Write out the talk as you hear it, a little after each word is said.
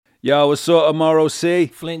Yo, what's up, Amaro C?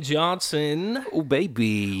 Flint Johnson. Oh,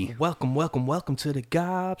 baby. Welcome to the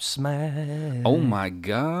Gobsmack. Oh, my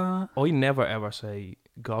God. I never ever say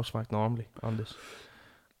Gobsmack normally on this.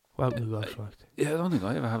 Welcome to Gobsmack. Yeah, I don't think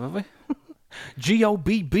I ever have I?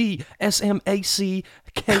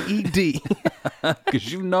 G-O-B-B-S-M-A-C-K-E-D.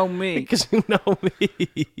 Because you know me. Because you know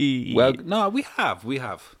me. Well, no, we have.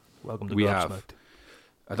 Welcome to we Gobsmack. have.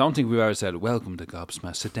 I don't think we've ever said, welcome to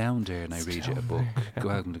Gobsmack. Sit down there and I read you a book.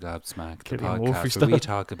 Welcome to Gobsmack, the Cillian Murphy podcast where we style.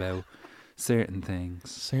 talk about certain things.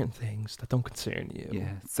 Certain things that don't concern you.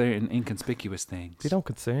 Yeah, certain inconspicuous things. They don't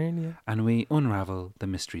concern you. And we unravel the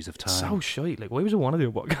mysteries of It's time. so shite. Like, why would you want to do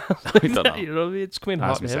a podcast? I don't know. You know, it's coming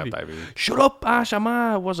hot Ask and myself heavy. that, really. Shut up, Asha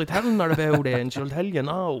Ma. Was I telling her about it? And she'll tell you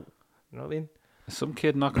no. You know what I mean? Some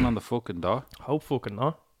kid knocking on the fucking door. Hope fucking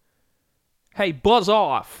not. Hey, buzz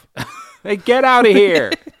off. Hey, get out of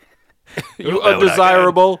here. You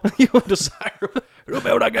undesirable. You undesirable. You're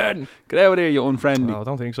about again. Get out of here, you unfriendly. No, I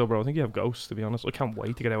don't think so, bro. I think you have ghosts, to be honest. I can't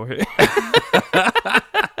wait to get out of here.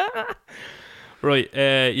 Right.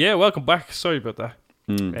 Yeah, welcome back. Sorry about that.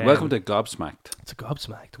 Welcome to Gobsmacked. It's a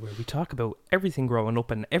Gobsmacked where we talk about everything growing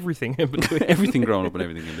up and everything in between. Everything growing up and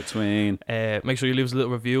everything in between. Make sure you leave us a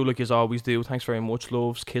little review like you always do. Thanks very much.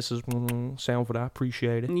 Loves, kisses, sound for that.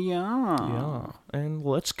 Appreciate it. Yeah. Yeah. And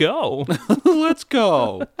let's go. Let's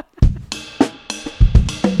go.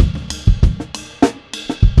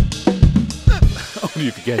 Only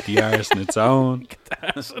if you get the arse on its own.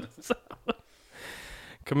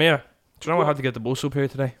 Come here. Do you know I had to get the bus up here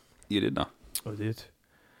today? You did not. I did.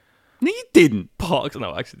 No, you didn't. Pogs. No,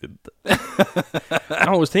 I actually didn't.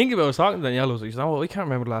 I was thinking about it. I was talking to Danielle. I was like, you know what? I can't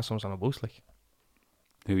remember the last time I was on a bus. Like,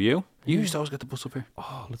 Who, you? You used to always get the bus up here.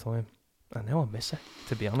 all the time. And now I miss it,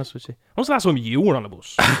 to be honest with you. When was the last time you were on a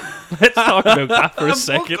bus? Let's talk about that for a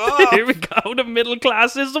second. Here we go. The middle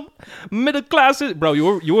classism. Bro,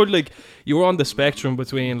 you were on the spectrum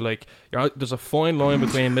between, like, there's a fine line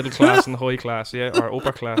between middle class and high class, yeah, or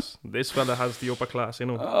upper class. This fella has the upper class, you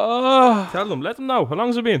know. Tell them, let them know. How long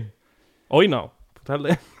has it been? I know. Tell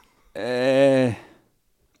them.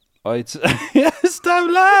 I'd stop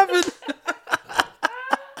laughing.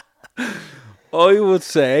 I would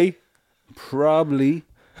say probably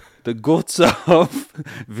the guts of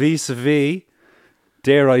vis-a-vis,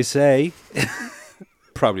 dare I say,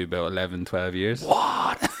 probably about 11, 12 years.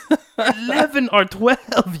 What? 11 or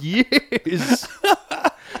 12 years?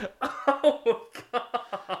 Oh,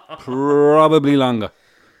 God. Probably longer.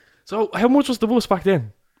 So, how much was the bus back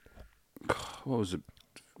then? What was it,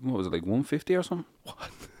 like 150 or something? What?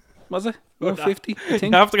 Was it? 150, I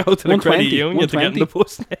think. You have to go to the credit union to get in the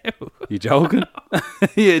bus now. You joking?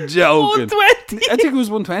 You joking? 120? I think it was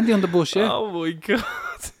 120 on the bus, yeah. Oh my God.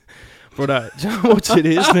 Brother, do you know how much it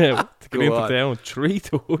is now? To get Go into on. town,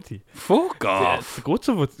 330. Fuck off. The guts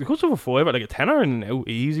of a fiver, like a tenner and now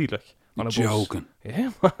easy, like, on a bus. Joking.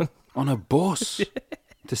 Yeah, man. On a bus?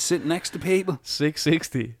 To sit next to people?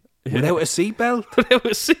 660. Without a seatbelt? Without a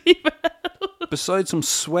seatbelt. Besides some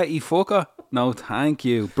sweaty fucker? No, thank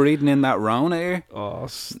you. Breathing in that Rona here? Oh,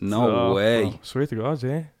 stop, No way. bro. Swear to God,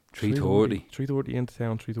 yeah. 330. 330 into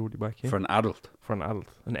town, 330 back, yeah. For an adult. For an adult.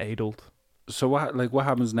 An adult. So what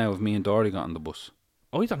happens now if me and Dory got on the bus?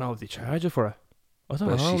 I don't know if they charge you for it. I don't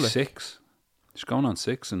Well, know. she's like, 6. She's going on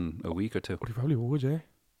 6 in a week or two. But they probably would, yeah.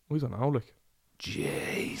 I don't know, like.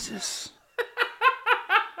 Jesus.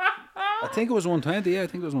 I think it was 120. Yeah, I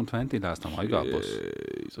think it was 120 last time I got a bus.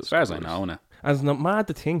 As far as I know now. And it's not mad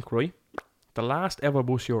to think, right? The last ever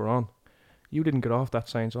bus you were on, you didn't get off that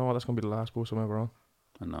saying, oh, that's going to be the last bus I'm ever on.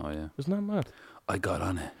 I know, yeah. Isn't that mad? I got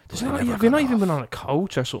on it. Have you not even been on a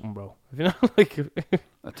coach or something, bro? Have you not, like...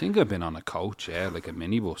 I think I've been on a coach, yeah, like a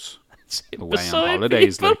minibus. Away on beside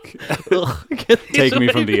holidays, people? like take me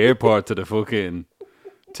from the airport to the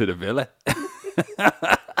the villa.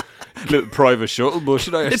 Little private shuttle bus,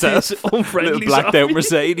 you know yourself. It's unfriendly. Little blacked out Sophie.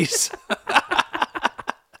 Mercedes.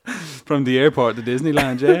 From the airport to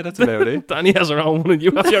Disneyland, yeah, that's about it. Danny has her own one and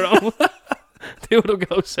you have your own one. Two of them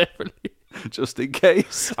go separately. Just in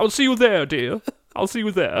case. I'll see you there, dear. I'll see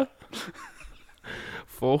you there.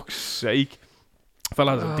 Fuck's sake.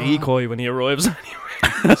 Fella has a decoy when he arrives anyway.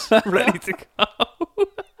 He's ready to go.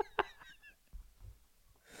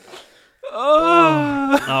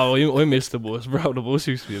 Oh, I missed the bus, bro. The bus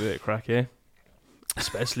used to be a bit of crack, yeah.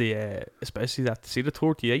 Especially that, see the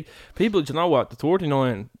 38. People, do you know what? The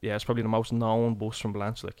 39, yeah, it's probably the most known bus from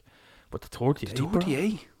Blanche, like. But the 38, The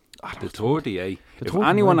 38? The 38. The If 39.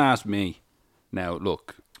 anyone asked me, now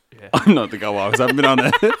look, Yeah. I'm not the go off. I haven't been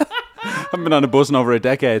on a bus in over a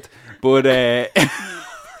decade. But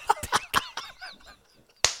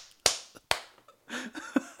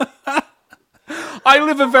I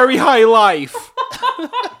live a very high life.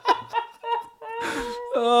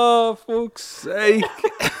 Oh, fuck's sake.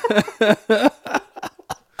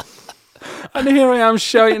 And here I am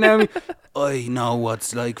shouting at me, I know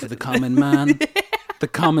what's like for the common man. The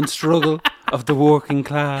common struggle of the working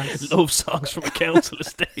class. Love songs from a council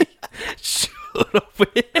estate. Shut up with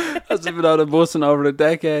it. As if it had a bus in over a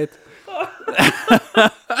decade.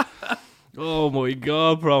 Oh my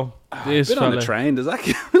god, bro. This Been on fella. a train, does that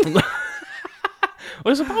count?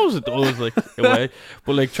 Well, I suppose it does, like, in a way.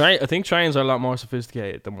 But, like, I think trains are a lot more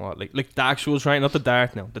sophisticated than what, like the actual train, not the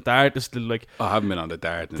Dart now. The Dart is still, like... I haven't been on the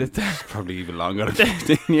Dart in probably even longer than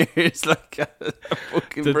 15 years. Like, a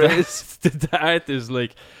fucking brace. The Dart is,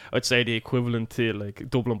 like, I'd say the equivalent to, like,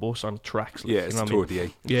 Dublin bus on tracks. Like, Yeah, it's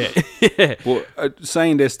 38. Yeah. Yeah. But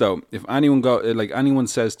saying this, though, if anyone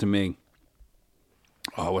says to me,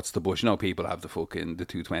 oh, what's the bus? You know, people have the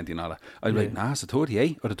 220 and all that. I'd be like, nah, it's the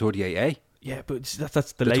 38 or the 38A. Yeah, but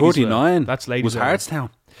that's the The ladies' 39 that's ladies' was Hartstown.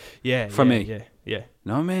 Yeah, for me. Yeah.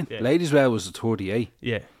 No, I mean, Yeah. Ladieswell was the 38.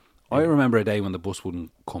 Yeah. I remember a day when the bus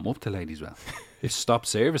wouldn't come up to Ladieswell. It stopped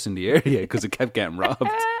service in the area because it kept getting robbed.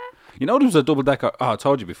 You know, there was a double decker. Oh, I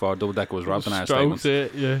told you before, double decker was robbed in our Strokes statements.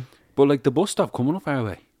 it, yeah. But like the bus stopped coming up our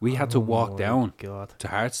way. We had to walk down God. to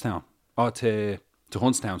Hartstown. Oh, to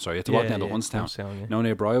Huntstown, sorry. You had to walk down to Huntstown. Huntstown, yeah. No,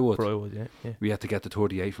 near Briarwood. Briarwood, yeah. We had to get the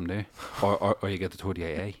 38 from there. or you get the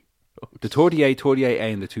 38A. The 38, 38A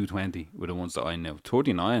and the 220 were the ones that I knew.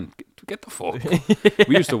 39, get the fuck.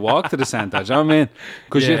 We used to walk to the centre, do you know what I mean?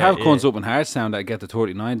 Because you'd have cunts up in Hartstown that get the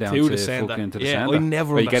 39 down to the centre. fucking to the Yeah, centre. I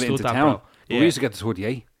never Or you get it understood into that, town. bro. But Yeah. we used to get the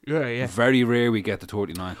 38. Yeah. Very rare we get the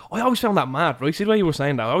 39. I always found that mad, right? See the way you were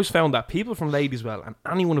saying that? I always found that people from Ladieswell, and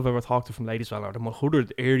anyone I've ever talked to from Ladieswell or the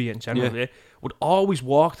Mulhuddard area in general, Yeah. would always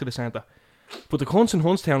walk to the centre. But the cunts in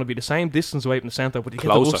Huntstown would be the same distance away from the centre, but you get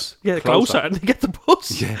the Closer. bus. Yeah, Closer. closer, and they get the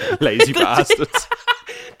bus. Yeah, lazy bastards.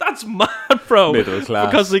 That's mad, bro. Middle class.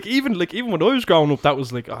 Because even when I was growing up, that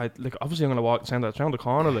was like obviously I'm gonna walk the centre, it's around the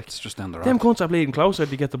corner, like. It's just down the road. Them cunts are bleeding closer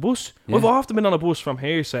to get the bus. Yeah. I've often been on a bus from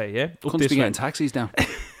here, say, yeah, up Cunts this be way. getting taxis down.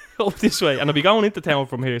 Up this way, and I'd be going into town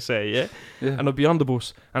from here, say, yeah, and I'd be on the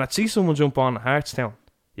bus, and I'd see someone jump on at Hartstown,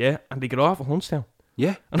 yeah, and they get off at Huntstown,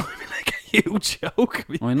 Yeah. and I'd be like, you joke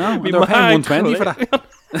me. I know. Me They're paying mad 120 for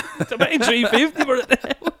that. They're paying 350 for it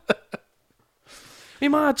now. Me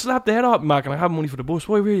mad slapped the head off, Mark, and I have money for the bus.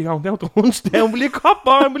 Why were you going down to Huntstown? Will you cop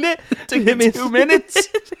on? Will you? Give me 2 minutes.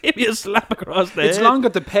 Give me a slap across the It's head. longer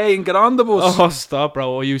to pay and get on the bus. Oh, stop,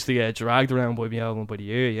 bro. I used to get dragged around by my album by the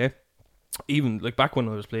ear, yeah. Even, like, back when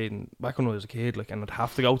I was a kid, like, and I'd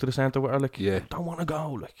have to go to the centre with her, like, Yeah. don't want to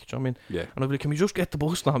go, like, do you know what I mean? Yeah. And I'd be like, can we just get the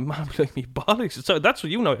bus now? Man, I'd be like, me bollocks. So that's what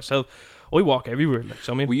you know yourself. I walk everywhere, like,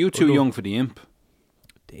 so I mean. Were you too young for the Imp?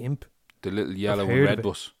 The Imp? The little yellow heard and of red it.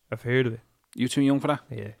 bus? I've heard of it. You too young for that?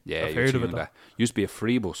 Yeah. Yeah, I've you're heard too of young it, for that. Used to be a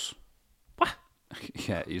free bus. What?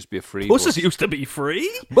 Yeah, it used to be a free Buses bus. used to be free?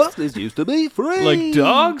 Buses used to be free. Like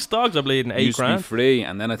dogs? Dogs are bleeding It used to be £8,000. free,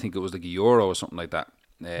 and then I think it was like €1 or something like that.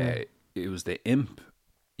 It was the Imp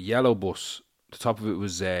yellow bus. The top of it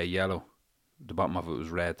was yellow. The bottom of it was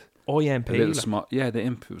red. IMP. A little like. small. Yeah, the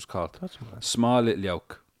Imp it was called. That's mad. Small little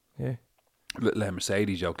yoke. Yeah. Little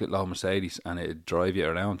Mercedes yoke, little old Mercedes, and it'd drive you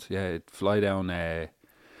around. Yeah, it'd fly down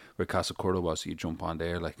where Castle Curra was, so you jump on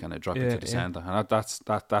there, like, and it'd drop you to the centre. And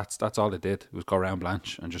that's all it did. It was go around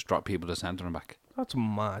Blanche and just drop people to the centre and back. That's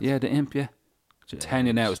mad. Yeah, the Imp, yeah. Telling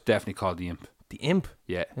you now, it's definitely called the Imp. The Imp?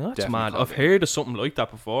 Yeah, Yeah, that's definitely mad. called I've the heard of something like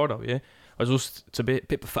that before, though, yeah. It's a bit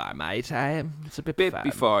before my time. It's a bit Bit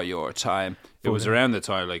before your time. It was yeah. around the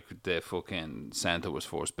time like the fucking centre was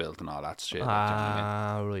first built and all that shit. Like, do you know what I mean?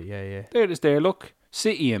 Ah, right, yeah. There it is there, look.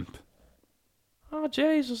 City Imp. Oh,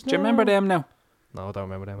 Jesus, no. Do you remember them now? No, I don't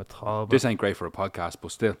remember them at all. But This ain't great for a podcast,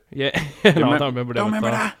 but still. yeah. No, I don't remember them Don't remember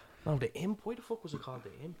at all. that? No, the Imp? Why the fuck was it called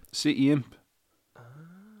the Imp? City Imp.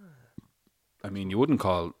 I mean, you wouldn't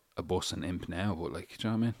call a bus an Imp now, but like, do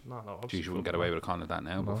you know what I mean? No. Geez, you wouldn't get away with calling it that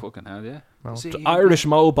now, but fucking hell, yeah. No. City The Imp. Irish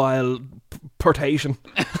Mobile Portation.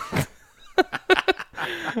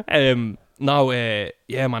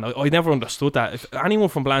 Yeah, man, I never understood that. If anyone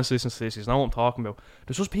from Blanche listens to this, is know what I'm talking about.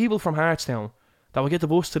 There's just people from Hartstown that will get the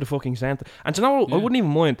bus to the fucking centre. And do you know, I wouldn't even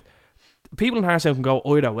mind. People in Hartstown can go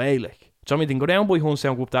either way, like. Do you know what I mean? They can go down by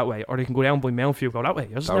Huntstown, go up that way, or they can go down by Mountfew, go that way.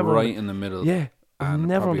 I just They're never right in the middle. Yeah, I and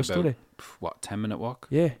never probably understood about, it. What, 10-minute walk?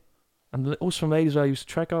 Yeah, and us from Ladieswell used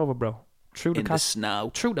to trek over, bro, through the In the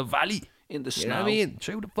snow. through the valley. In the You snow. know what I mean?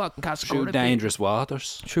 Through the fucking Castle Through Curra dangerous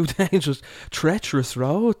waters. Through dangerous, treacherous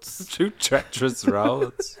roads. Through treacherous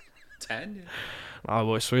roads. Oh,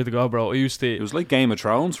 boy, I swear to God, bro. I used It to. was like Game of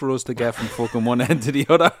Thrones for us to get from fucking one end to the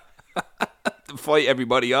other. To fight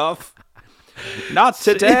everybody off. Not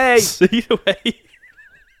today. See the way.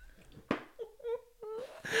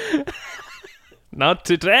 Not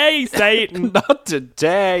today, Satan. Not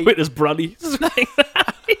today. With his brody.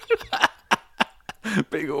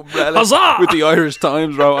 Big umbrella. Huzzah! With the Irish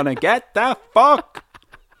Times wrote on it. Get the fuck.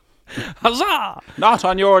 Huzzah! Not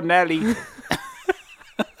on your Nelly.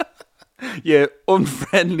 You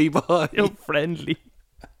unfriendly boy. You're friendly.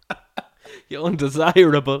 You're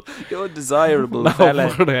undesirable. You undesirable No,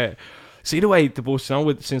 fella. but, see the way the bus,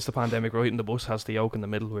 since the pandemic, right, and the bus has the yoke in the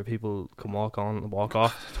middle where people can walk on and walk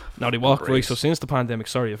off. Now they walk right, so since the pandemic,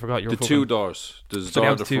 sorry, I forgot your The two doors. There's a door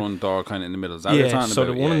at the front, door kind of in the middle. Is that what you're talking so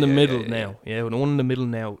about? the one in the middle now. Yeah, the one in the middle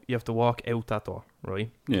now, you have to walk out that door,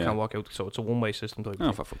 right? You Yeah. can't walk out, so it's a one-way system type Oh,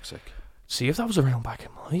 thing. for fuck's sake. See, if that was around back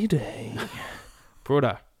in my day,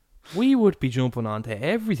 brother, we would be jumping onto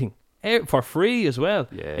everything. For free as well.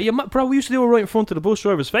 Yeah. Are you bro, we used to do it right in front of the bus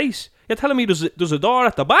driver's face. You're telling me there's a door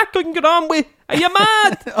at the back I can get on with? Are you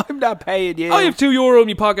mad? I'm not paying you. I have €2 in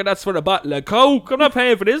my pocket, that's for a bottle of Coke. I'm not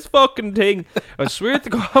paying for this fucking thing. I swear to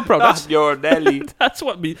God, bro. That's your Nelly. That's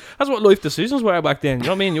what life decisions were back then. You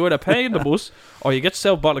know what I mean? You either pay in the bus or you get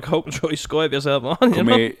yourself a bottle of Coke and try to skype yourself on. You Come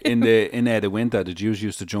know? here, in the winter, the Jews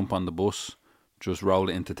used to jump on the bus, just roll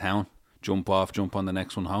it into town, jump off, jump on the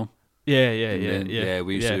next one home. Yeah.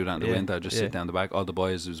 We used to do that in the winter, just sit down the back. All the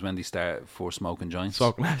boys, it was when they started for smoking joints.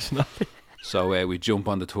 Smoking national. So we jump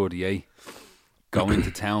on the 38, go into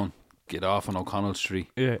town, get off on O'Connell Street,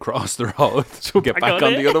 cross the road, get back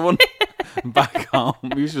on the other one, back home.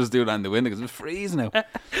 We used to just do that in the winter because it was freezing out.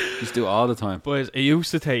 We used to do it all the time. Boys, it used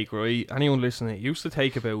to take, right, anyone listening, it used to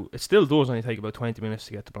take about, it still does only take about 20 minutes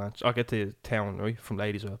to get to Blanche. I'll get to town, right, from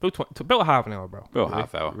Ladysville. About half an hour, bro. About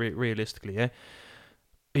half hour. Realistically, yeah.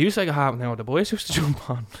 It used to take a half an hour. The boys used to jump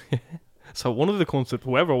on. So one of the cunts,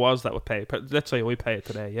 whoever it was that would pay, let's say I pay it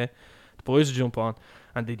today, yeah. The boys would jump on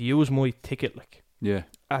and they'd use my ticket, like,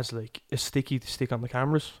 as like a sticky to stick on the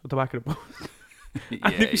cameras at the back of the bus.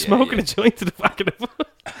 And they'd be smoking a joint to the back of the bus.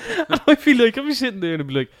 And I'd feel like, I'd be sitting there and I'd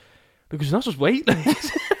be like, because you're not just wait, like.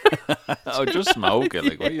 Oh, just smoke it.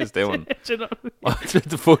 Like, what are you doing? You know? It's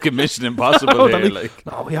the fucking Mission Impossible here. Like,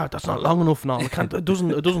 no, yeah, that's not long enough. No, it can't. It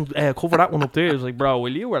doesn't cover that one up there. It's like, bro,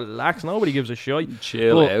 will you relax? Nobody gives a shit.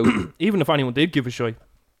 Chill out. Even if anyone did give a shit,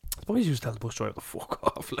 the boys used to tell the bus driver to fuck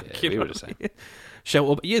off. Like, we were the same. Shout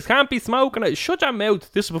up, you can't be smoking it. Shut your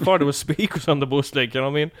mouth. This is before there was speakers on the bus, like, you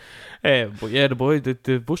know what I mean? But yeah, the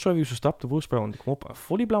bus driver used to stop the bus, bro, and they come up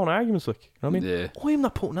fully blown arguments, like, you know what I mean? Yeah. I'm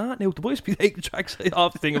not putting that now. The boys be taking the trackside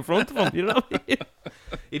off the thing in front of them, you know what I mean?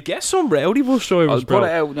 You'd get some rowdy bus drivers, I'll bro. put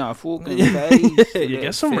it out now, fucking face. You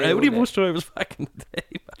get some rowdy bus drivers back in the day,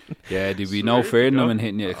 man. Yeah, there'd be no fear in them and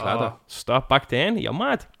hitting you a cladder. Stop back then, you're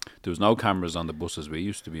mad. There was no cameras on the buses we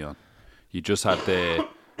used to be on. You just had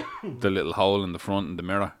the little hole in the front and the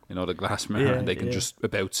mirror, you know, the glass mirror, and they can just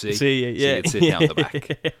about see. See you, yeah. So you'd sit down the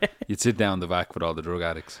back. You'd sit down the back with all the drug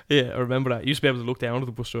addicts. Yeah, I remember that. You used to be able to look down at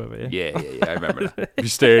the bus driver, yeah? Yeah, I remember that. Be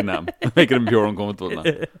staring at him, making him pure uncomfortable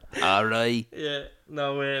now. All right. Yeah,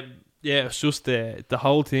 no, yeah, it's just the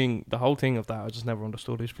whole thing of that. I just never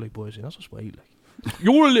understood. It's like, boys, that's just wait, like.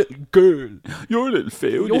 You're a little girl. You're a little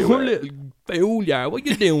fool. You're a little fool, yeah. What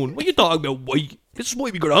you doing? What you talking about? Why? This is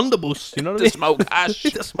why we got on the bus, you know what I mean? To smoke hash.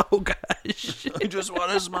 To smoke hash. I just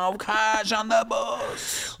want to smoke hash on the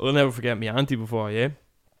bus. I'll never forget my auntie before, yeah?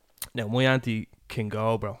 Now, my auntie can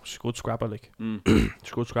go, bro. She's a good scrapper, like.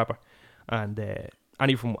 She's a good scrapper. And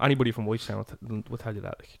anybody from Whitestown will tell you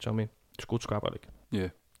that, like. Do you know what I mean? She's a good scrapper, like. Yeah.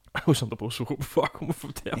 I was on the bus before coming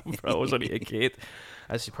from town, bro. I was only a kid.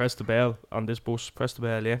 As he pressed the bell on this bus,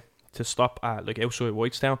 yeah, to stop at, like, outside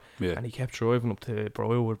Whitestown. Yeah. And he kept driving up to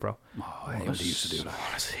Briarwood, bro. Oh, I used to do that.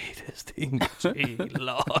 Honestly, this thing, he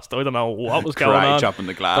lost. I don't know what was going on. Chopping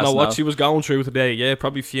the glass. I don't know what she was going through today. Yeah,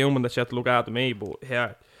 probably fuming that she had to look after me. But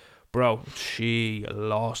yeah, bro, she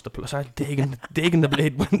lost the place. Started digging the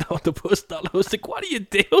blade window of the bus stop. I was like, what are you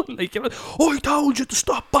doing? Like, I told you to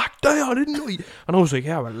stop back there, didn't I? And I was like,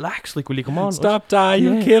 yeah, relax. Like, will you come on? Stop, Dad,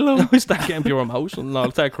 you'll kill him. I started getting pure emotional and I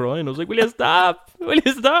started crying. I was like, will you stop? Will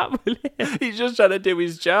you stop? He's just trying to do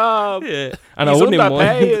his job. Yeah. And I wouldn't even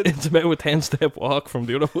mind. It's about a 10-step walk from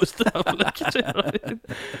the other bus stop. Like,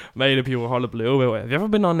 made a pure hullabaloo. Have you ever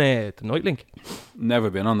been on the Nightlink?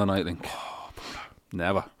 Never been on the Nightlink.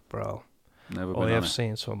 Never. Bro, never been. I have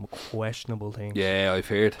seen some questionable things. Yeah, I've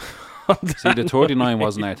heard. See, the 39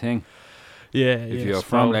 wasn't our thing. Yeah, if you're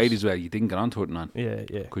from Ladysville, you didn't get on 39. Yeah.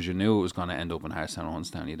 Because you knew it was going to end up in Harstown or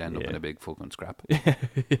Hunstown. You'd end up in a big fucking scrap.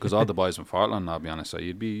 Because all the boys from Portland, I'll be honest, so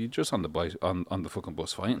you'd be just on the boys on the fucking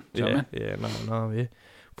bus fighting. Do you know what I mean? Yeah.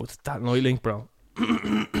 But that Nightlink, bro,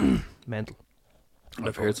 mental.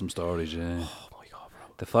 I've heard some stories. Yeah. Oh my god,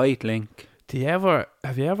 bro. The fight link.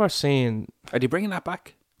 Have you ever seen? Are they bringing that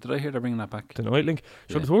back? Did I hear they're bringing that back? The Nightlink.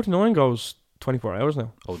 So the 39 goes 24 hours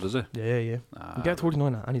now. Oh, does it? Yeah. You get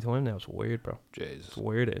 39 at any time now. It's weird, bro. Jesus. It's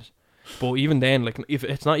weird, it is. But even then, like, if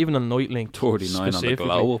it's not even a night link, 39 on the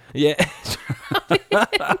glow. Yeah.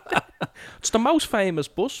 It's the most famous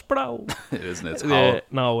bus, bro. It isn't. It's hot.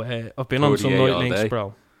 No, I've been on some night links, day.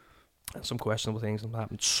 bro. And some questionable things have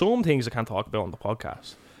happened. Some things I can't talk about on the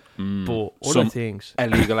podcast. But other things.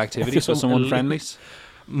 Illegal activities for someone friendlies.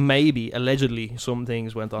 Maybe, allegedly, some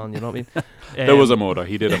things went on, you know what I mean? There was a murder.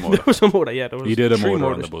 He did a murder. There was a murder, yeah. He did a murder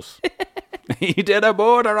on the bus. He did a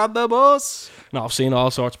murder on the bus. No, I've seen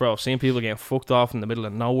all sorts, bro. I've seen people getting fucked off in the middle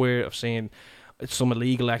of nowhere. I've seen some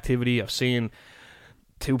illegal activity. I've seen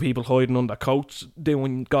 2 people hiding under coats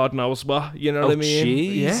doing God knows what. You know what I mean?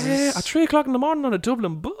 Jesus. Yeah, at 3 o'clock in the morning on a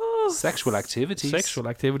Dublin bus. Sexual activities. Sexual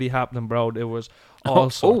activity happening, bro. There was all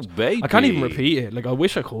sorts. Oh, baby. I can't even repeat it. Like, I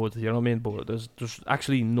wish I could, you know what I mean? But there's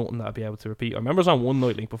actually nothing that I'd be able to repeat. I remember I was on one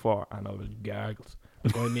night link before and I was gargled.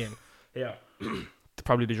 Like, I mean, yeah.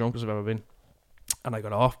 Probably the drunkest I've ever been. And I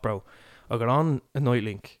got off, bro. I got on a night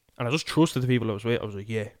link and I just trusted the people I was with. I was like,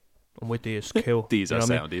 yeah, I'm with these, cool. These are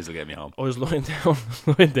sound. These will get me home. I was lying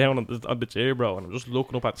down on the chair, bro, and I'm just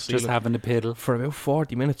looking up at the ceiling. Just having the piddle. For about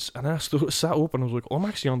 40 minutes. And then I sat up and I was like, I'm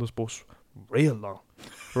actually on this bus real long.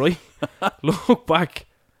 Right? Look back.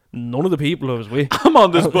 None of the people I was with. I'm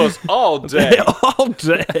on this bus all day. All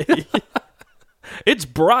day. It's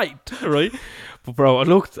bright, right? But, bro, I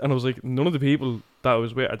looked and I was like, none of the people that I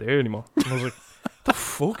was with are there anymore. And I was like, what the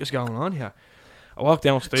fuck is going on here? I walked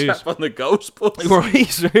downstairs. Chap on the ghost bus. Right,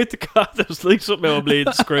 straight to God. There was like something on a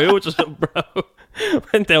bleeding screw, which is bro.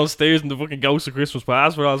 Went downstairs and the fucking Ghost of Christmas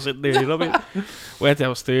Past were all sitting there, you know what I mean? Went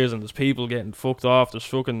downstairs and there's people getting fucked off. There's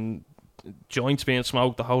fucking joints being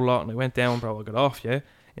smoked, the whole lot. And I went down, bro. I got off, yeah,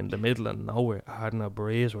 in the middle of nowhere. I hadn't a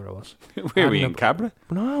breeze where I was. Where were we, in Cabra?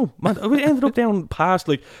 No, man. I ended up down past,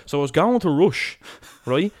 like, so I was going to Rush,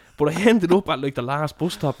 right? But I ended up at, like, the last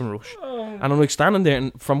bus stop in Rush. And I'm, like, standing there,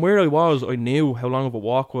 and from where I was, I knew how long of a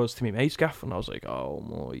walk was to my mate's gaff. And I was like, oh,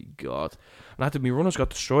 my God. And after my runners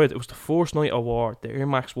got destroyed, it was the first night I wore the Air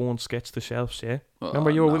Max 1 sketch the shelves, yeah?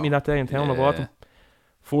 Remember you were with me that day in town, I bought them?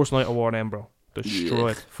 First night I wore them, bro.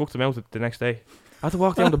 Destroyed. Yeah. Fucked them out the next day. I had to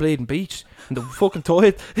walk down the bleeding beach, and the fucking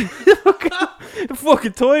tide, the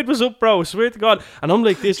fucking tide was up, bro. I swear to God. And I'm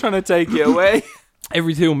like this, trying to take you away.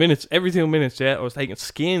 Every 2 minutes, yeah, I was taking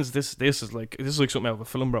skins. This is like something out of a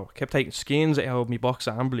film, bro. I kept taking skins out of my box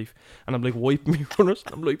of Amberleaf, and I'm like wiping me runners.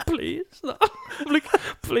 I'm like, please, no. I'm like,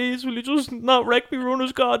 please, will you just not wreck me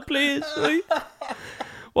runners, God, please, right?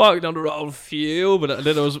 Walking down the road, but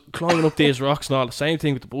then I was climbing up these rocks and all. The same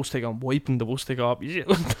thing with the bus stick. I'm wiping the bus stick off.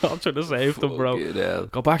 I'm trying to save them, bro.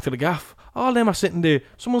 Go back to the gaff. All of them are sitting there.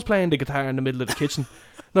 Someone's playing the guitar in the middle of the kitchen.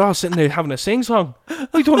 They're all sitting there having a sing song.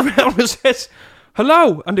 I turned around and says,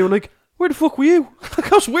 hello. And they were like, where the fuck were you? I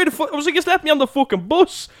was, where the fuck? I was like, you left me on the fucking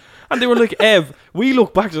bus. And they were like, Ev, we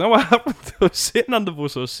look back. So now what happened? I was sitting on the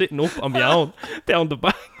bus. I was sitting up on my own down the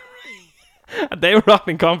back. And they were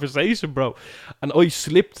having conversation, bro. And I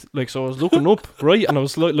slipped, like, so I was looking up, right? And I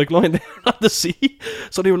was like lying there on the sea.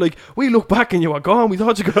 So they were like, we look back and you were gone. We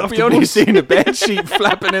thought you got off the bus. We only seen a bed sheet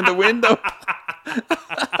flapping in the window.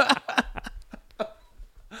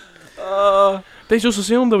 They just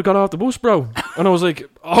assumed that we got off the bus, bro. And I was like,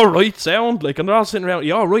 alright, sound. Like, and they're all sitting around,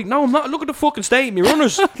 yeah, alright. No, I'm not. Look at the fucking state of me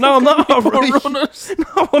runners. No, I'm not alright.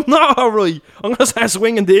 No, I'm not alright. I'm going to start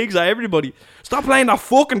swinging digs at everybody. Stop playing that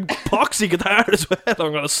fucking poxy guitar as well. I'm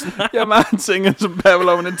going to snap. Yeah, man, singing some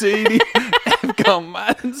Pablo and a TD. Come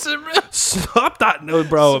man, stop that, no,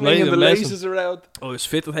 bro. I'm not even the laces around. I was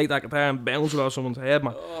fit to take that guitar and bounce it off someone's head,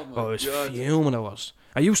 man. I was fuming, I was.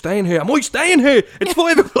 Are you staying here? Am I staying here? It's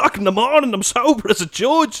 5 o'clock in the morning. I'm sober as a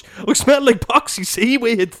judge. I smell like poxy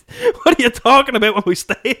seaweed. What are you talking about when we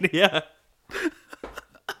staying here?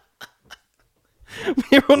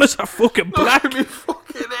 My runners are fucking black. Look at me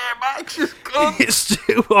fucking Air Max is gone.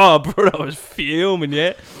 Oh, bro, I was fuming,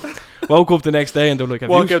 yeah. Woke up the next day and they're like,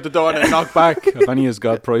 walk out the door and knock back. If any has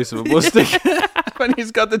got price of a bus stick. If any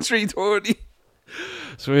has got the 330.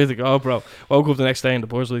 Swear to God, bro. Woke up the next day and the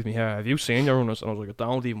boys leave me here. Have you seen your runners? And I was like, I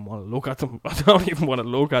don't even want to look at them. I don't even want to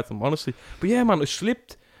look at them, honestly. But yeah, man, I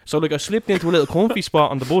slipped. So, like, I slipped into a little comfy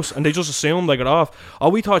spot on the bus and they just assumed I got off. Oh,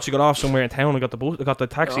 we thought you got off somewhere in town. I got the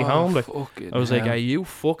taxi home. Like, I was like, are you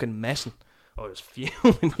fucking messing? I was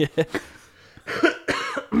fuming, yeah.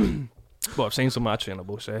 But I've seen some matching on the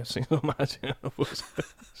bus, yeah. Seen some matching on the bus.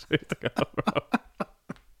 Swear to God, bro.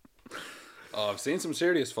 Oh, I've seen some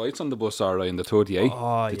serious fights on the bus, alright, in the 38, the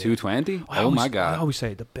 220. My God. I always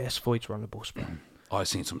say the best fights were on the bus, bro. I've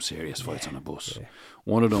seen some serious fights on the bus. Yeah.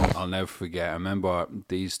 One of them I'll never forget. I remember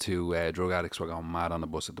these two drug addicts were going mad on the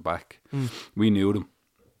bus at the back. We knew them.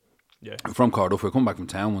 Yeah. From Cardiff. We were coming back from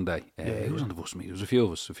town one day. Yeah, Who was on the bus with me? There was a few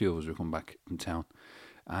of us. We were coming back from town.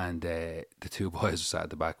 And the two boys sat at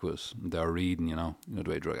the back with us. They were reading, you know the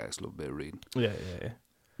way drug addicts love a bit of reading. Yeah.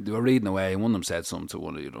 They were reading away, and one of them said something to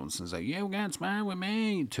one of the other ones, and it's like, "You can't smile with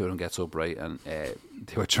me." Two of them gets up, right, and they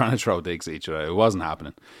were trying to throw digs at each other. It wasn't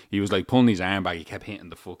happening. He was like pulling his arm back. He kept hitting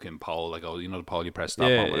the fucking pole, like, oh, the pole you press stop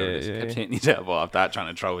on, whatever it is. He kept hitting his elbow off that,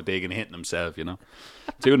 trying to throw a dig and hitting himself, Two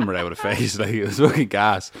of them were out of the face, like, it was fucking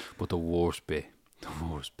gas. But the worst bit,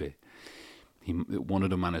 one of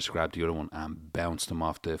them managed to grab the other one and bounced him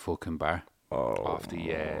off the fucking bar. Off the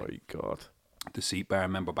my God. The seat bar. I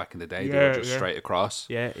remember back in the day, they were just straight across.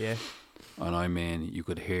 Yeah. And I mean, you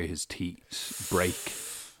could hear his teeth break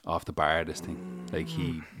off the bar of this thing. Like,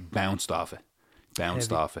 he bounced off it.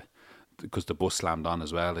 Because the bus slammed on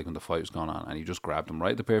as well, like when the fight was going on. And he just grabbed him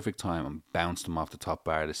right at the perfect time and bounced him off the top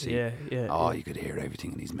bar of the seat. Yeah. You could hear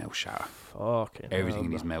everything in his mouth shatter. Fucking everything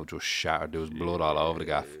in his mouth just shattered. There was blood all over the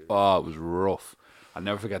gaff. Oh, it was rough. I'll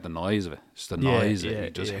never forget the noise of it. Just the noise of it.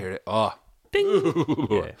 You just hear it. Oh. Ding.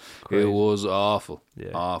 It was awful,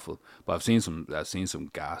 awful. But I've seen some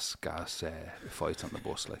gas fights on the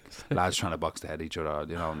bus, like lads trying to box the head of each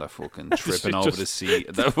other, and they're fucking tripping over the seat.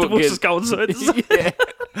 And the bus is going sideways. Yeah,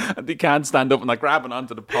 and they can't stand up, and they're grabbing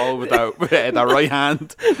onto the pole with their right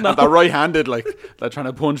hand. No. And they're right-handed, like they're trying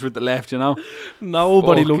to punch with the left.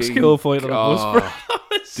 Nobody looks skilled fighting on a bus, bro.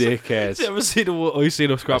 Dickheads. You ever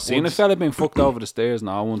seen a scrap? I've seen a fella being fucked over the stairs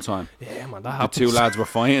now one time. Yeah, man, that happens. The two lads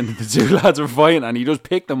were fighting, and he just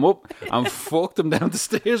picked them up and fucked them down the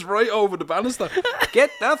stairs right over the banister.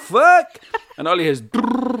 Get the fuck! And all he hears,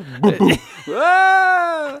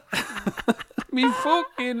 me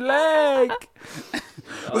fucking leg.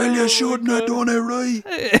 Well, you shouldn't have done it right.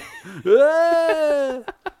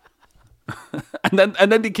 And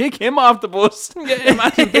then they kick him off the bus.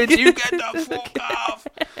 Imagine, bitch, you get the fuck off.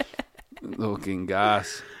 Fucking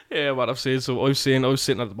gas. Yeah, what I've seen. So I was sitting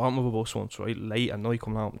at the bottom of a bus once, right, late at night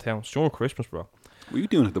coming out from town. It's during Christmas, bro. What were you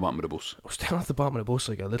doing at the bottom of the bus? I was down at the bottom of the bus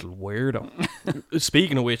like a little weirdo.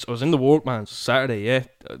 Speaking of which, I was in the Workman's Saturday,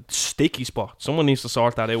 sticky spot. Someone needs to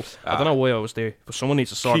sort that out. I don't know why I was there, but someone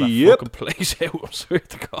needs to sort that fucking place out. I swear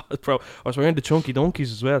to God, bro. I was wearing the chunky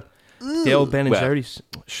donkeys as well. The old Ben and Jerry's.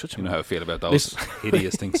 Shut you know how I feel about those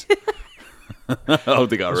hideous things. Oh,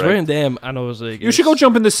 they got I was wearing them, and I was like, you should go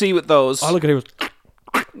jump in the sea with those. All I could hear was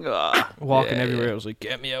walking everywhere. I was like,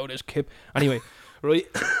 get me out of this kip. Anyway, right.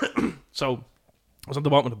 So I was at the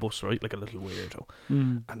bottom of the bus, right, like a little weirdo.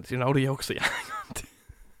 And the yokes that you hang on to?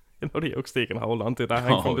 The yokes that you can hold on to that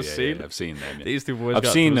hang from the ceiling? Yeah, I've seen them. Yeah. These two boys I've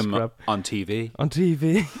seen them on TV. On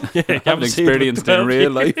TV? Yeah, I haven't experienced it in real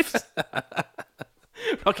life.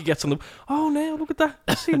 Rocky gets on them. Oh, no, look at that.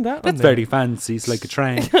 I've seen that. That's very fancy. It's like a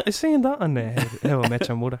train. I've seen that on there. How I Met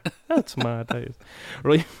Your Mother. That's mad. That is.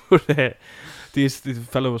 Right, but this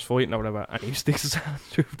fellow was fighting or whatever, and he sticks his hand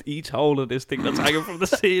through each hole of this thing that's hanging from the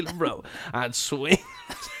ceiling, bro, and swings.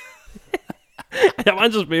 And the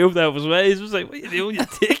man just moved out of his way. He's just like, what are you doing, you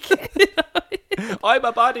dick? I'm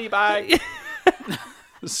a body bag.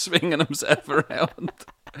 Swinging himself around.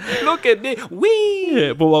 Look at me. Wee!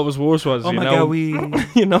 Yeah, but what was worse was, oh my God, wee. Oh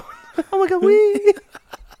my God, wee!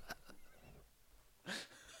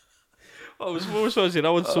 What was worse was,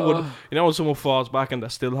 when someone falls back and they're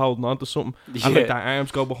still holding on to something, and like their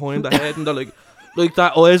arms go behind their head, and they're like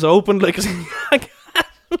that eyes open, like as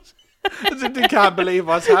if they can't believe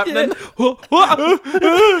what's happening. Swear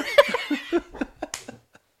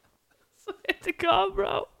to God,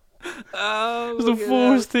 bro. Oh, it was the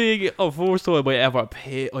first time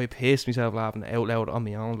I pissed myself laughing out loud on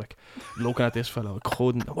my own, like looking at this fellow. I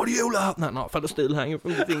couldn't. What are you laughing at? No, fellow still hanging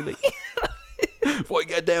from the thing. Like, if I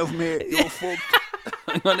get down from here, you're fucked.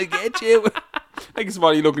 I'm gonna get you. I can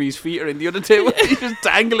smell you looking at his feet are in the other two. He's just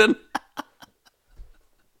dangling.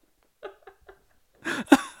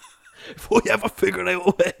 If I ever figure out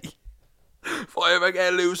a way. If I ever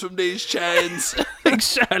get loose from these chains. Like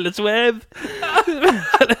Charlotte's Web.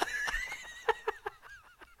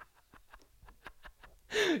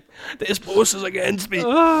 This bus is against me.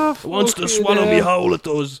 It wants to swallow me whole, it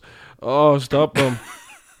does. Oh, stop them.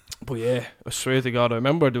 But yeah, I swear to God, I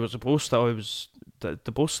remember there was a bus that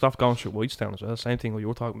the bus stopped going through Whitestown as well. Same thing what you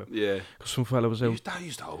were talking about. Yeah. Because some fella was out. That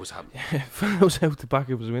used to always happen. Yeah, fella was out the back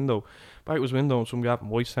of his window. And some guy from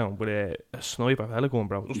Whitestown with a sniper fella going,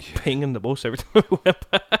 bro. Just pinging the bus every time we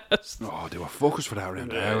went past. Oh, they were fuckers for that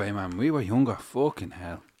around the highway, man. We were younger. Fucking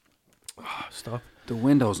hell. Oh, stop. The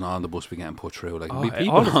windows not on the bus be getting put through. Like, be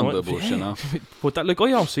people on the bus, yeah. But that, like,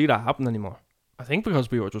 I don't see that happen anymore. I think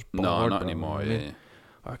because we were just bored. No, not anymore, yeah.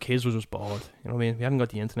 Our kids were just bored. You know what I mean? We hadn't got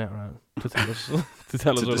the internet around to tell us to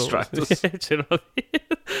distract us. You know what I mean?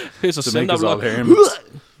 It's a To sin make us that all we're hear like,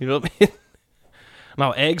 him. you know what I mean?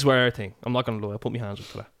 Now, eggs were a thing. I'm not going to lie. I put my hands up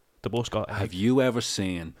to that. The bus got eggs. Have you ever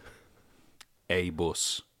seen a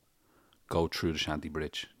bus go through the Shanty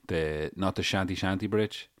Bridge? Not the Shanty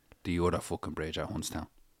Bridge, the other fucking bridge at Huntstown.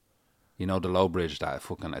 You know, the low bridge that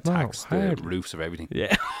fucking attacks the hardly. roofs of everything.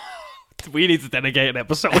 Yeah. We need to dedicate an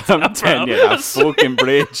episode to I'm that, telling bro. you, that fucking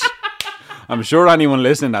bridge. I'm sure anyone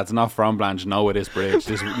listening that's not from Blanche know it is bridge.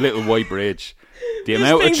 This little white bridge. The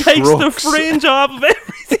amount This of thing takes the trucks, fringe off of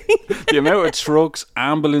everything. the amount of trucks,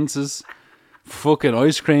 ambulances, fucking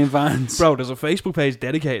ice cream vans. Bro, there's a Facebook page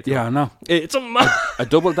dedicated to Yeah, I know. it. It's a man. A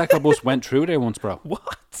double-decker bus went through there once, bro.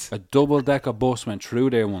 What? A double-decker bus went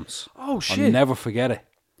through there once. Oh, shit. I'll never forget it.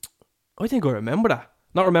 I think I remember that.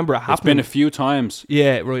 Not remember it It's happening. been a few times.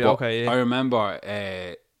 Yeah, right, But okay, yeah. I remember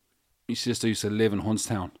my sister used to live in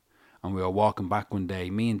Huntstown, and we were walking back one day.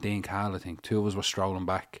 Me and Dean Cal, I think, two of us were strolling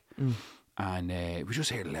back, and we just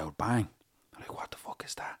heard a loud bang. I'm like, what the fuck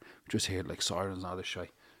is that? We just heard like sirens and all this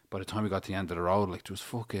shit. By the time we got to the end of the road, like, there was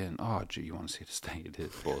fucking, oh, gee, you want to see the state of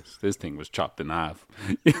this bus? This thing was chopped in half.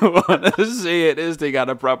 You want to see it? This thing had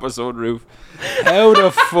a proper sunroof. How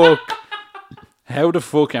the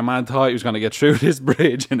fuck a man thought he was going to get through this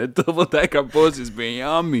bridge in a double-decker bus is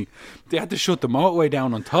beyond me. They had to shut the motorway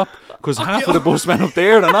down on top because half of the bus went up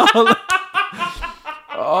there and all.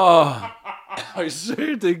 Oh, I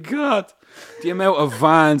swear to God. The amount of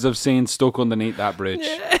vans I've seen stuck underneath that bridge.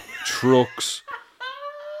 Trucks.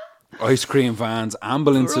 Ice cream vans.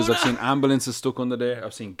 Ambulances. I've seen ambulances stuck under there.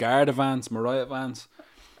 I've seen Garda vans, Mariah vans.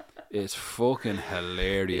 It's fucking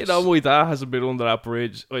hilarious. You know, my dad hasn't been under that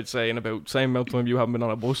bridge, I'd say, in about the same amount of time you haven't been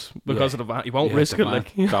on a bus because of the van. He won't risk it,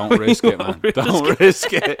 like. Don't risk it, man. Don't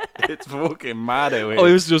risk it. It's fucking mad out here.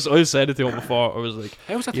 I said it to him before. I was like,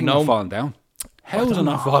 How's that you thing know, not falling down? How is it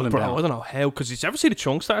not falling bro, down? I don't know how, because did you ever see the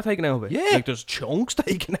chunks that are taken out of it? Yeah. Like, there's chunks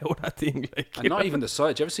taken out of that thing. Like, And not even the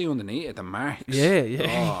side. Do you ever see underneath it? The marks. Yeah, yeah.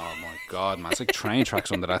 Oh, my God, man. It's like train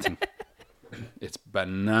tracks under that thing. It's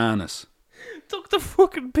bananas. Took the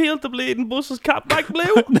fucking peel to bleeding bus's cap back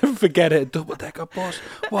blue. Never forget it. A double-decker bus.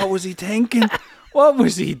 What was he thinking? What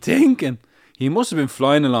was he thinking? He must have been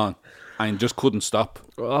flying along and just couldn't stop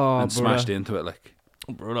and smashed into it like.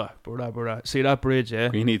 Brother. See that bridge, yeah?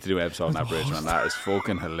 We need to do an episode on that bridge, man. That is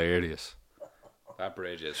fucking hilarious. That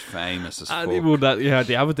bridge is famous as fuck. And people that, yeah,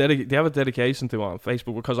 they have a dedication to it on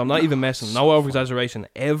Facebook, because I'm not even messing. No over exaggeration.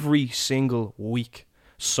 Every single week,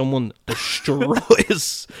 someone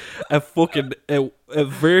destroys a fucking a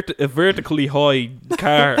vertically high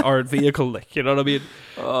car or vehicle, like, you know what I mean,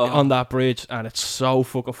 on that bridge, and it's so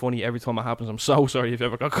fucking funny every time it happens. I'm so sorry if you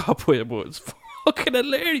ever got caught with it, but it's fucking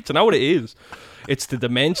hilarious. You know what it is? It's the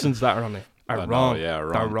dimensions that are on it are wrong. They're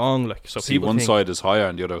wrong. Like, so see, people one think, side is higher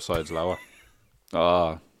and the other side's lower.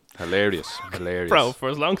 Oh, hilarious. bro, for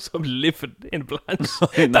as long as I'm living in Blanche,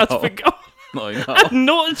 I know. that's been going. I know. And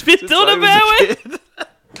nothing's been Since done I was about a it. kid.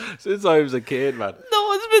 Since I was a kid, man.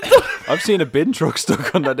 Nothing's been done. I've seen a bin truck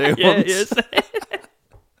stuck under there Yeah, once. yes.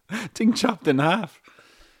 Thing chopped in half.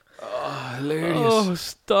 Oh, hilarious. Oh,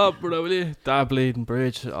 stop, bro, will you? That bleeding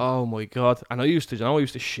bridge. Oh my God. And I used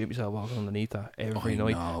to shit myself walking underneath that every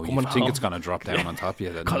night. No, you Coming think home. it's gonna drop down on top of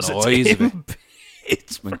you? The 'Cause noise it's of it. in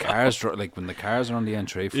bits, When bro. when the cars are on the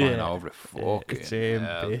N3 flying over it, fucking It's in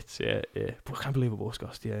hell. bits, yeah. But I can't believe a bus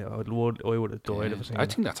cost, yeah. I would have died if I seen I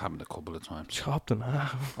that. think that's happened a couple of times. Chopped in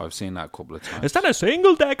half. I've seen that a couple of times. Is that a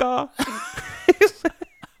single decker?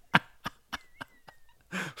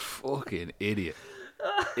 Fucking idiot.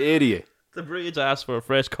 Idiot. The bridge asked for a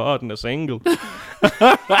fresh card and a single.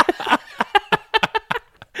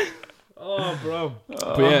 Oh, bro.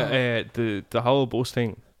 But yeah, the whole bus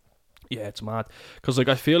thing, yeah, it's mad. Because, like,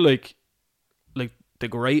 I feel like the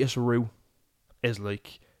greatest route is,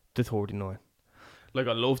 like, the 39. Like,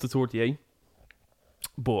 I love the 38.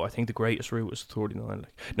 But I think the greatest route is the 39.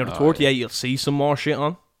 Like, now, the 38, you'll see some more shit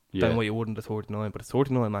on than what you would in the 39. But the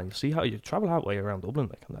 39, man, you'll see how you travel that way around Dublin.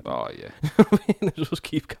 Like, and that. Oh, yeah. They just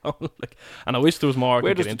keep going. Like, and I wish there was more.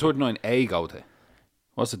 Where does the 39A go to?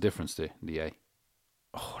 What's the difference to the A?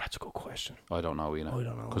 Oh, that's a good question. I don't know, you know. I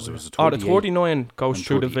don't know. Because there was a the 38 39 goes and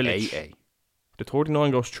through the village. 38A. The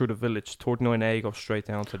 39 goes through the village. 39A goes straight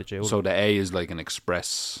down to the jail. So the A is like an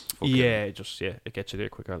express. Fucking, Yeah, it gets you there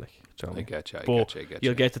quicker. Like, do you know what I I mean? get you. I But get you. I get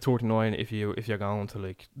you'll you. get to 39 if you're going to,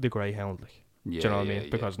 like, the Greyhound. Like, Yeah, do you know what I yeah, mean? yeah.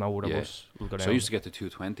 Because no other Yeah. bus will go down. So I used to get the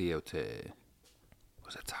 220 out to.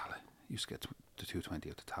 Was it Tala? Used to get the 220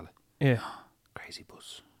 out to Tala. Yeah. Crazy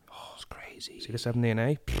bus. Oh, it's crazy. See the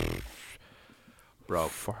 17A? Bro,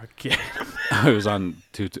 Forget. I was on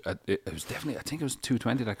it was definitely, I think it was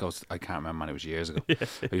 220 that goes. I can't remember, man. It was years ago. I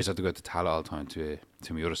used to have to go to Tala all the time to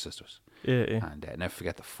my other sisters. Yeah. And never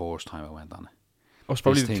forget the first time I went on it. Oh, it's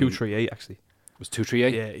probably This the thing- 238 actually. It was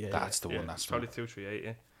 238? Yeah. That's the one, that's it's the one. probably 238,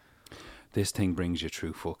 yeah. This thing brings you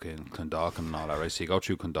through fucking Clondalkin and all that, right? So you go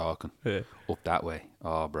through Clondalkin, up that way.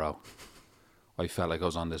 Oh, bro. I felt like I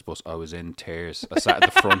was on this bus. I was in tears. I sat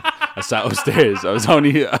at the front. I sat upstairs. I was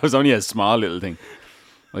only a small little thing.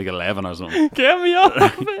 Like 11 or something. Get me off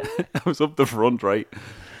it. I was up the front, right?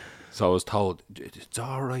 So I was told, it's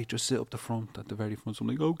all right, just sit up the front, at the very front. So I'm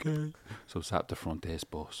like, okay. So I sat up the front of this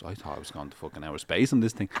bus. I thought I was going to fucking outer space on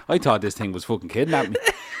this thing. I thought this thing was fucking kidnapping me.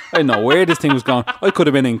 I didn't know where this thing was going. I could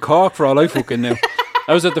have been in Cork for all I fucking knew.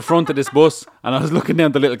 I was at the front of this bus, and I was looking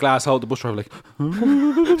down the little glass hole of the bus driver like,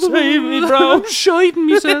 Save me, bro. I'm shiting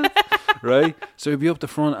myself. Right? So he'd be up the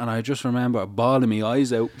front, and I just remember bawling my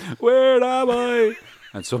eyes out. Where am I?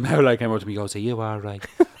 And somehow like came up to me and goes, are you alright?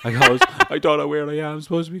 I goes, I don't know where I am. I'm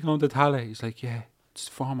supposed to be going to Tally. He's like, yeah, it's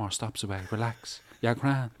 4 more stops away. Relax. Yeah,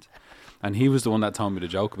 grand. And he was the one that told me the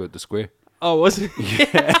joke about the square. Oh, was it?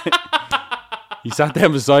 Yeah. He sat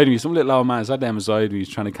down beside me. Some little old man sat down beside me. He's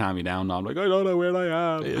trying to calm me down. Now I'm like, I don't know where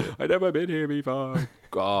I am. Yeah. I've never been here before.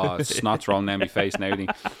 God, snot's rolling down my face and everything.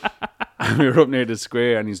 And we were up near the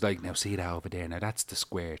square, and he's like, now see that over there. Now that's the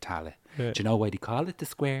square, Tally. Yeah. Do you know why they call it the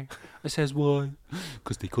square? I says, why?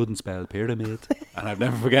 Because they couldn't spell pyramid. And I've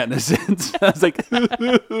never forgotten it since. I was like,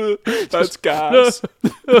 that's gas.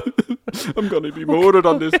 I'm going to be murdered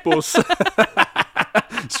on this bus.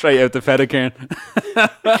 Straight out the Fettercairn.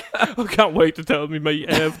 I can't wait to tell me mate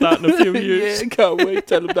Ev that in a few years. Yeah, can't wait to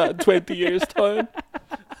tell him that in 20 years' time.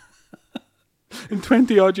 In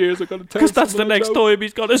 20 odd years, I'm going to tell him. Because that's the next time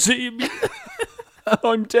he's going to see me.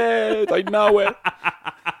 I'm dead. I know it.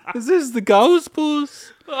 Is this the ghost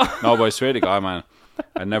bus? No, but I swear to God, man,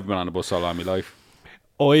 I've never been on a bus so long in my life.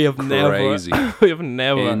 I have Crazy.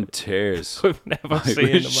 never. In tears. I've never seen I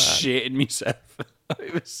a man. was shitting myself.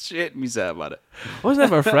 I was shitting myself at it. I was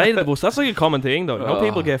never afraid of the bus. That's like a common thing, though. You know,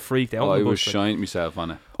 people get freaked out on I the bus. was shiting myself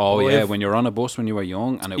on it. Oh, yeah, when you're on a bus when you were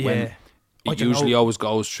young, and it went... It usually always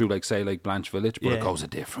goes through, like, say, like Blanche Village, but it goes a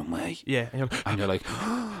different way. Yeah. And you're like,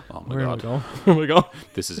 oh my God. Oh my God.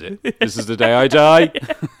 This is it. This is the day I die.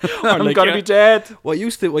 I'm like, gonna be dead. What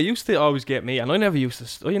used to always get me, and I never used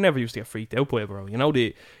to get freaked out by it, bro. You know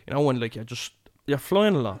when like you're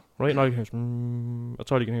flying along, right? Now you hear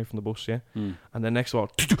that's all you can hear from the bus, yeah. And then next of all,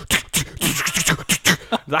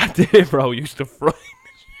 that day, bro, used to frighten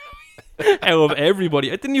out of everybody.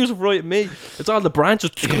 It didn't used to frighten me. It's all the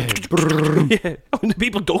branches. Yeah. And the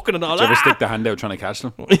people ducking and all that. Did you ever stick the hand out trying to catch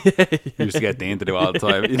them? He used to get Dean to do all the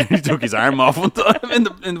time. He took his arm off one time in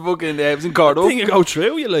the fucking it was in Cardiff. Thing you go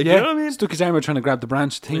through, you like, you know what I mean? Stuck his arm out trying to grab the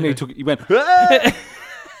branch. Thing he went.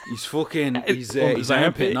 He's fucking his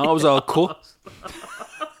armpit and all was all cut.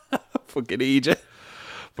 Fucking Egypt.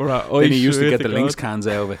 But then he used to get the Lynx cans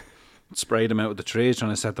out of it, spray them out with the trees,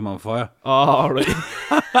 trying to set them on fire. Oh, right.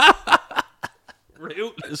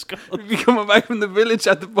 Ruthless. You'd be coming back from the village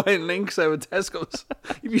at the buying Lynx out of Tesco's.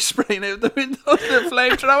 You'd be spraying out the window with the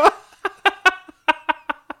flamethrower.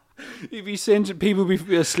 You'd be singeing, people would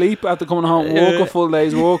be asleep after coming home, work a full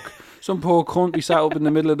day's work. Some poor cunt be sat up in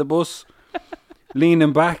the middle of the bus,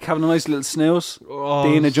 leaning back, having a nice little snooze.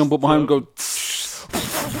 Dean would jump up behind him and go,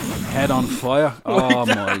 head on fire. Oh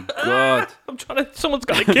my God. Someone's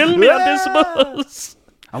got to kill me on this bus.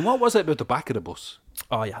 And what was it about the back of the bus?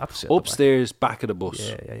 Oh, you had to sit upstairs, back of the bus.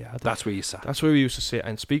 Yeah. That's where you sat. That's where we used to sit.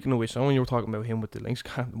 And speaking of which, when you were talking about him with the Lynx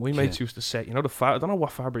can, my mates used to sit. You know I don't know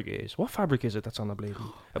what fabric it is. What fabric is it that's on the blade?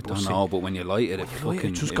 I don't know, but when you light it,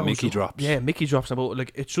 it Mickey drops. Yeah, Mickey drops. But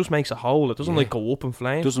like it just makes a hole. It doesn't like go up in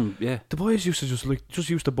flames. Doesn't. Yeah. The boys used to just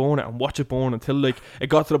used to burn it and watch it burn until like it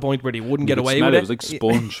got to the point where they wouldn't get away with it. It was like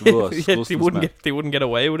sponge. They wouldn't get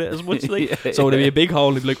away with it as much. Like so there'd be a big hole.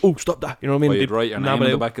 And they'd be like, oh, stop that. You know what I mean? Or you'd write your name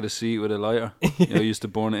on the back of the seat with a lighter. You know, you used to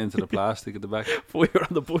burn it into the plastic at the back. We were on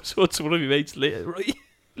the bus once, one of my mates lit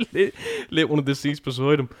one of the seats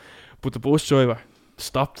beside him, but the bus driver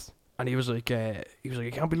stopped and he was like,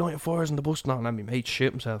 you can't be lighting fires in the bus now. And then my mate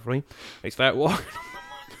shit himself, right? I started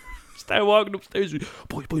walking upstairs.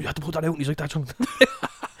 Boy, you have to put that out. And he's like, that's on.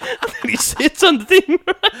 And he sits on the thing,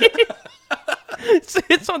 right?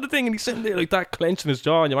 Sits on the thing and he's sitting there like that, clenching his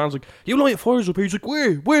jaw. And your man's like, you lighting fires up here? He's like,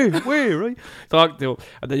 where, right? Talk to him,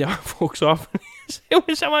 and then your man fucks off.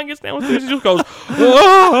 When someone gets downstairs, he just goes,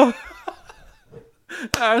 oh!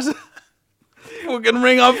 Fucking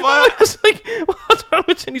ring on fire. It's like, what's wrong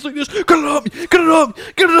with you? And he's like this, get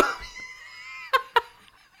it up.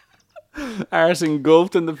 Arse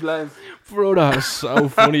engulfed in the flame. Bro, that's so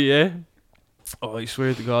funny, yeah. Oh, I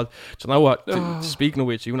swear to God. Do you know what? Speaking of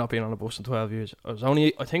which, you not been on a bus in 12 years. I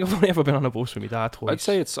think I've only ever been on a bus with my dad twice.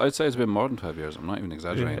 I'd say it's been more than 12 years. I'm not even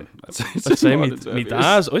exaggerating. Yeah. I'd say my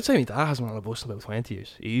dad has been on a bus about 20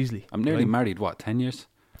 years, easily. I'm nearly married, 10 years?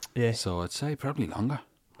 Yeah. So I'd say probably longer.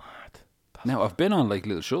 Mad. Now, I've been on like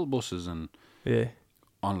little shuttle buses and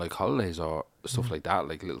on like holidays or stuff like that,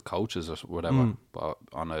 like little coaches or whatever. But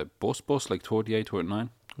on a bus like 38, 39,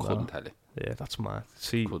 couldn't tell you. Yeah, that's mad.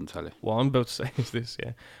 See, couldn't tell you. What I'm about to say is this,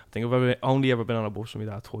 I think I've only ever been on a bus with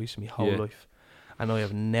my dad twice in my whole life. And I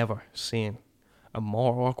have never seen a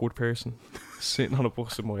more awkward person sitting on a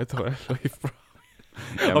bus in my entire life, bro.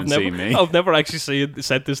 I've never actually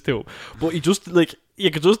said this to him, but he just like you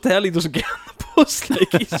could just tell he doesn't get on the bus.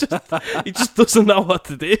 Like he just doesn't know what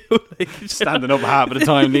to do. Like standing up half of the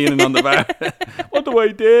time, leaning on the bar. What do I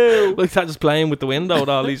do? Like that, just playing with the window and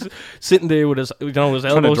all. He's sitting there with his his elbows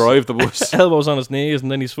trying to drive the bus, elbows on his knees, and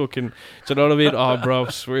then he's fucking. Do you know what I mean? Oh, bro,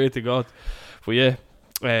 swear to God. But yeah,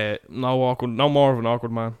 no more of an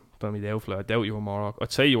awkward man. Than me the outflow. I doubt you were more awkward.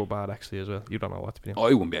 I'd say you were bad actually as well. You don't know what to be doing.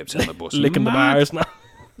 I wouldn't be able to sit on the bus. Licking the bars now.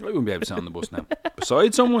 I wouldn't be able to sit on the bus now.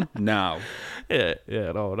 Beside someone? No. Yeah,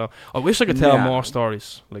 no. I wish I could tell more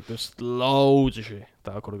stories. Like there's loads of shit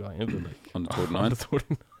that I could have got into. Like on the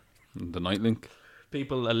 39. The night link.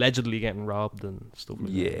 People allegedly getting robbed and stuff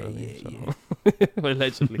like that. Yeah.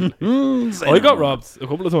 Allegedly. I got robbed a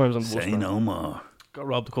couple of times on the bus. Say no more. Got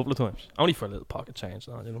robbed a couple of times. Only for a little pocket change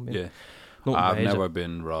now, you know what I mean? Yeah. I've never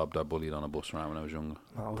been robbed or bullied on a bus around when I was younger.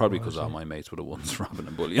 Probably because all my mates were the ones robbing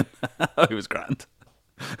and bullying. I was grand.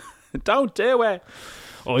 Don't do it.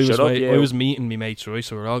 I was meeting me mates, right?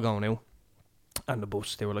 So we were all going out. And the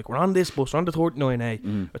bus, they were like, we're on this bus, we're on the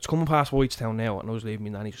 39A. It's coming past Whitestown now. And I was leaving me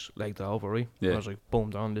nanny's legged over, right? Yeah. And I was like, boom,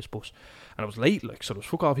 they're on this bus. And I was late, like, so there was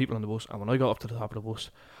fuck all people on the bus. And when I got up to the top of the bus,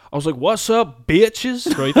 I was like, what's up,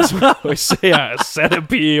 bitches? Right, that's what I say. I said it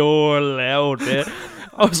pure loud, yeah.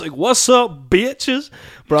 I was like, what's up, bitches?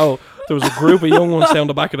 Bro, there was a group of young ones down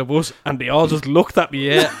the back of the bus, and they all just looked at me,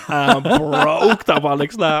 and broke the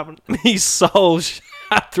bollocks laughing. Me soul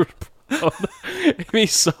shattered, bro. Me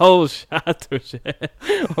soul shattered, yeah.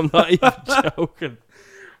 I'm not even joking.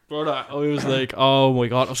 Brother, I was like, oh my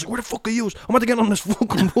God. I was like, where the fuck are you? I'm about to get on this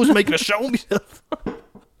fucking bus making a show of myself.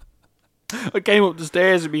 I came up the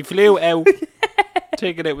stairs and me flew out,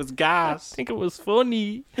 thinking it was gas. I think it was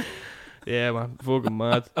funny. Yeah, man, fucking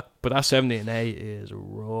mad. But that 70A is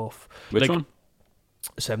rough. Which one?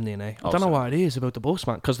 70A. I don't know what it is about the bus,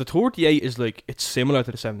 man. Because the 38 is like, it's similar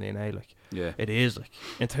to the 70A. Like, yeah, it is like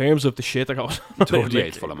in terms of the shit that goes. 38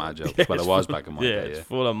 is full of mad jokes. Well, it was back in my day. It's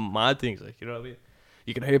full of mad things. Like, you know what I mean?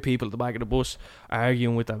 You can hear people at the back of the bus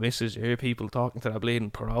arguing with their missus. You hear people talking to their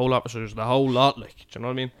bleeding parole officers. The whole lot. Like, do you know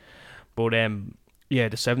what I mean? But yeah,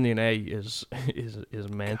 the 70A is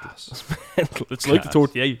mental. It's mental. It's like the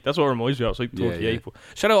 38. That's what it reminds me of. It's like the 38. Yeah. But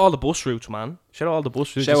shout out all the bus routes, man. Shout out all the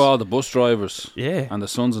bus routes. Shout out all the bus drivers. Yeah. And the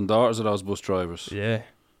sons and daughters of those bus drivers. Yeah.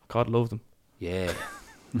 God love them. Yeah.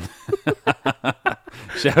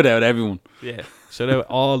 Shout out everyone. Yeah. Shout out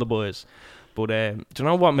all the boys. But do you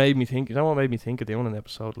know what made me think? You know what made me think of doing an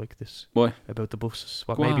episode like this? Why? About the buses.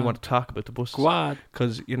 What made me want to talk about the buses? Quad.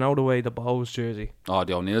 Because you know the way the Bows jersey. Oh,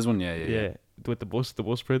 the O'Neill's one, yeah. With the bus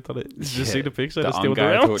print on it. Did you see the picture? The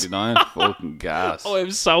Ongar 39. Fucking gas. Oh,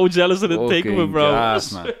 I'm so jealous of the thing of it, bro.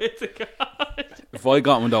 Gas, man. If I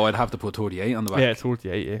got one though, I'd have to put 38 on the back. Yeah,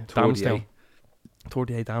 38, yeah. 38.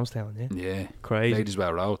 38 Damstown, yeah. Yeah. Crazy.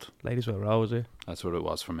 Ladyswell Road. Ladyswell Road, yeah. That's what it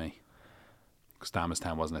was for me. Because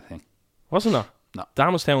Damstown wasn't a thing. Wasn't it? No.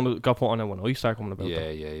 Damstown got put on it when I started coming about.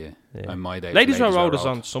 Yeah. In my day, Ladyswell Road is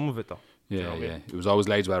on some of it though. Yeah. It was always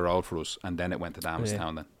Ladyswell Road for us, and then it went to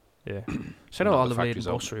Damstown then. Yeah. Shout out all the bleeding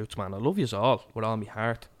bus routes, man. I love yous all with all my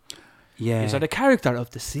heart. Yeah. Yous are the character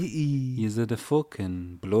of the city. Yous are the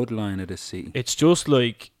fucking bloodline of the city. It's just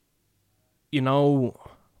like, you know,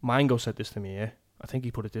 Mango said this to me, yeah? I think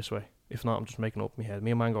he put it this way. If not, I'm just making it up in my head.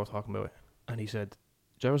 Me and Mango were talking about it. And he said,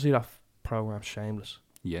 did you ever see that program Shameless?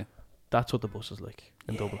 Yeah. That's what the bus is like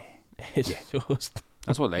in Dublin. It's just...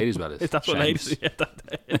 That's what Ladyswell is. That's what Ladies. Yeah,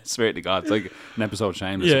 I swear to God, it's like an episode of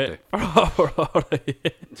Shameless.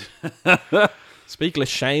 Yeah. Speaking of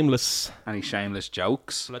shameless. Any shameless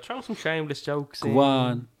jokes? Let's throw some shameless jokes. Go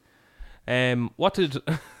on. What did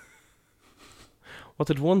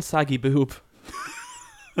one saggy boob?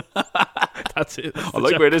 That's it. That's I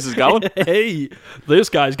like where this is going. Hey, this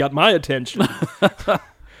guy's got my attention.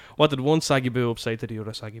 What did one saggy boob say to the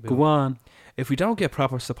other saggy boob? Go on. If we don't get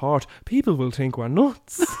proper support, people will think we're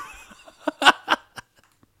nuts.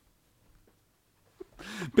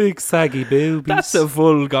 Big saggy boobies. That's a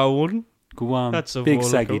vulgar one. Go on. That's so big vulgar.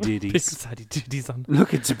 saggy Big ditties. saggy ditties on.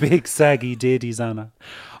 Look at the big saggy ditties on it.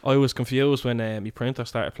 I was confused when my printer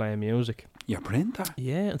started playing music. Your printer?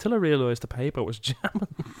 Yeah, until I realised the paper was jamming.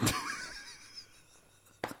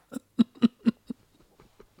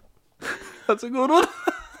 That's a good one.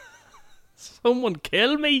 Someone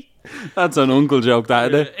kill me. That's an uncle joke,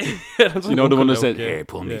 that, isn't it? Yeah, that's You know the one that said, yeah. "Here,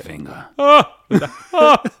 pull me finger."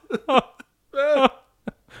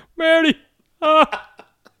 Mary. I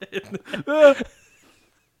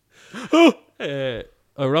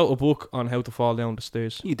wrote a book on how to fall down the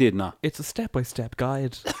stairs. You did not. It's a step-by-step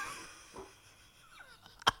guide.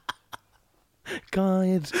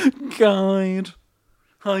 Guide.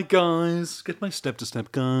 Hi guys, get my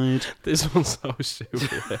step-to-step guide. This one's so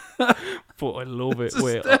stupid, but I love it.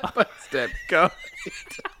 Wait, Step-by-step guide.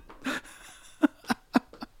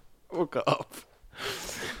 Fuck off.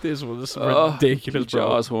 this one's ridiculous, bro.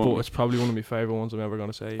 Jaws But home. it's probably one of my favourite ones I'm ever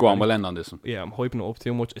gonna say. Go on, we'll end on this one. Yeah, I'm hyping it up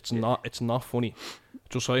too much. It's not funny.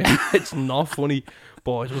 Just saying, it's not funny.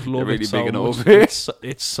 But I just love You're it really so bigging it much. up here.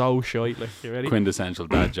 It's so shite. Like, you ready? Quintessential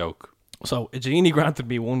dad joke. So a genie granted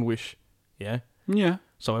me one wish. Yeah. Yeah.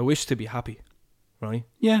 So I wish to be happy. Right.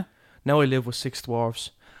 Yeah. Now I live with 6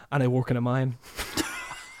 dwarves, and I work in a mine.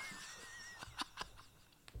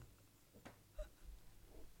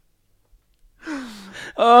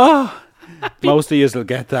 Oh. Most of you will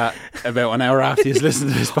get that about an hour after you listen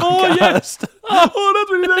to this podcast. Oh,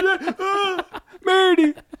 that's really nice. Oh,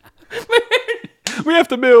 Marty. We have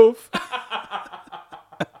to move.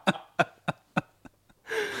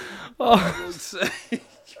 I'm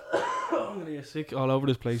gonna get sick all over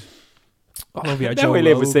this place. All over your Now we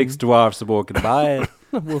live with 6 dwarfs to walk in the mine.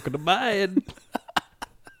 I'm working a mine.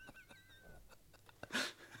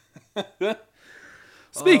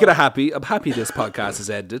 Speaking of happy, I'm happy this podcast is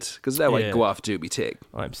ended because now I Yeah. can go off do me thing.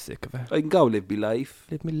 I'm sick of it. I can go live my life.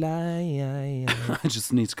 Live me life. I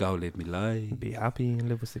just need to go live my life. Be happy and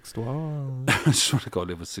live with 6 dwarves. I just want to go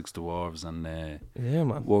live with 6 dwarves and Yeah,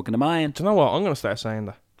 man. walk in the mine. Do you know what? I'm gonna start saying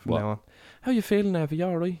that from What? now on. How you feeling, Ev? You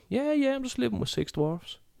alright? Yeah. I'm just living with 6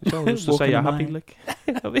 dwarves. So just to Walking say you're the happy, mine. like.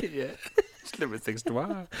 You know what I mean? Yeah, just live with 6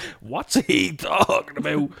 dwarves. What's he talking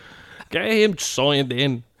about? Get him signed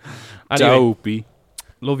in. Anyway, Dopey.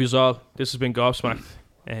 love yous all. This has been Gobsmacked.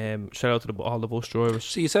 Shout out to all the bus drivers.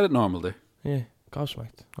 So you said it normal there. Yeah,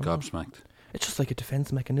 Gobsmacked. I don't know. Gobsmacked. It's just like a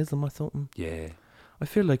defense mechanism or something. Yeah. I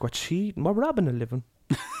feel like we're cheating. We're robbing a living.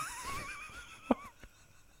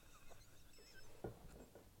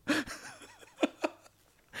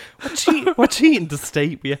 We're cheating the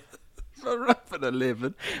state, yeah. For rapping a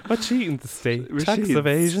living. We're cheating the state. Tax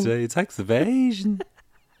evasion. Tax evasion.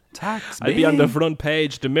 Tax. I'll be on the front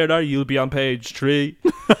page. The Mirror, you'll be on page 3.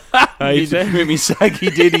 With me saggy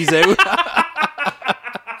ditties out.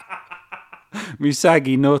 Me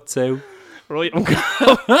saggy nuts out. Right, I'm going.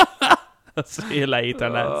 I'll see you later,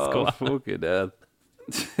 lads. Go on. Fucking hell.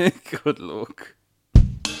 Good luck.